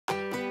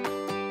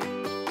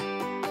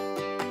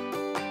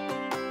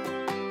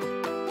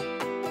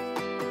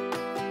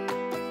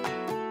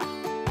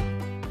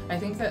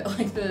think that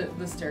like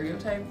the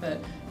stereotype that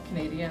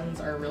Canadians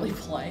are really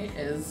polite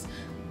is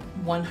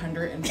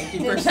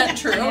 150%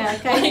 true. Yeah,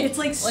 okay. It's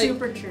like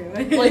super true.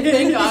 Like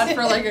thank God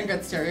for like a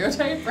good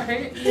stereotype,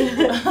 right?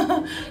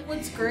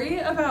 What's great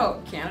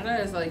about Canada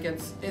is like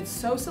it's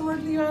so similar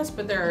to the US,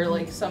 but there are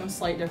like some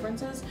slight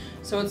differences.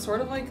 So it's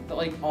sort of like the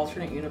like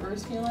alternate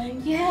universe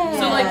feeling. Yeah.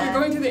 So like you're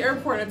going through the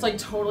airport and it's like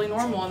totally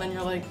normal, and then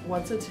you're like,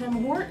 what's a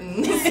Tim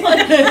Hortons?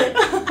 Like,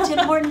 Tim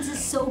Hortons is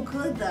so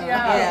good though.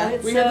 Yeah.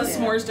 We had the so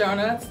s'mores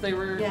donuts. They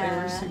were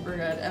super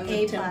good, and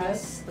the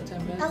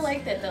Timbits. I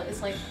like that though.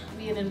 It's like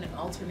being in an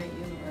alternate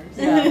universe.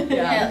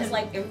 Yeah. It's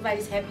like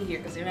everybody's happy here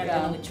because they're not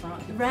dealing with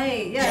Trump.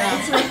 Right. Yeah.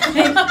 It's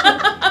like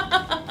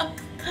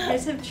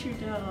guys have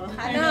Trudeau.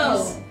 I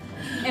know.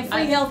 And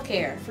free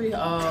healthcare. Free.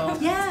 Oh.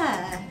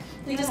 Yeah.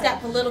 We just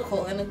got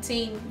political in a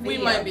team. We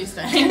might be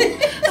staying.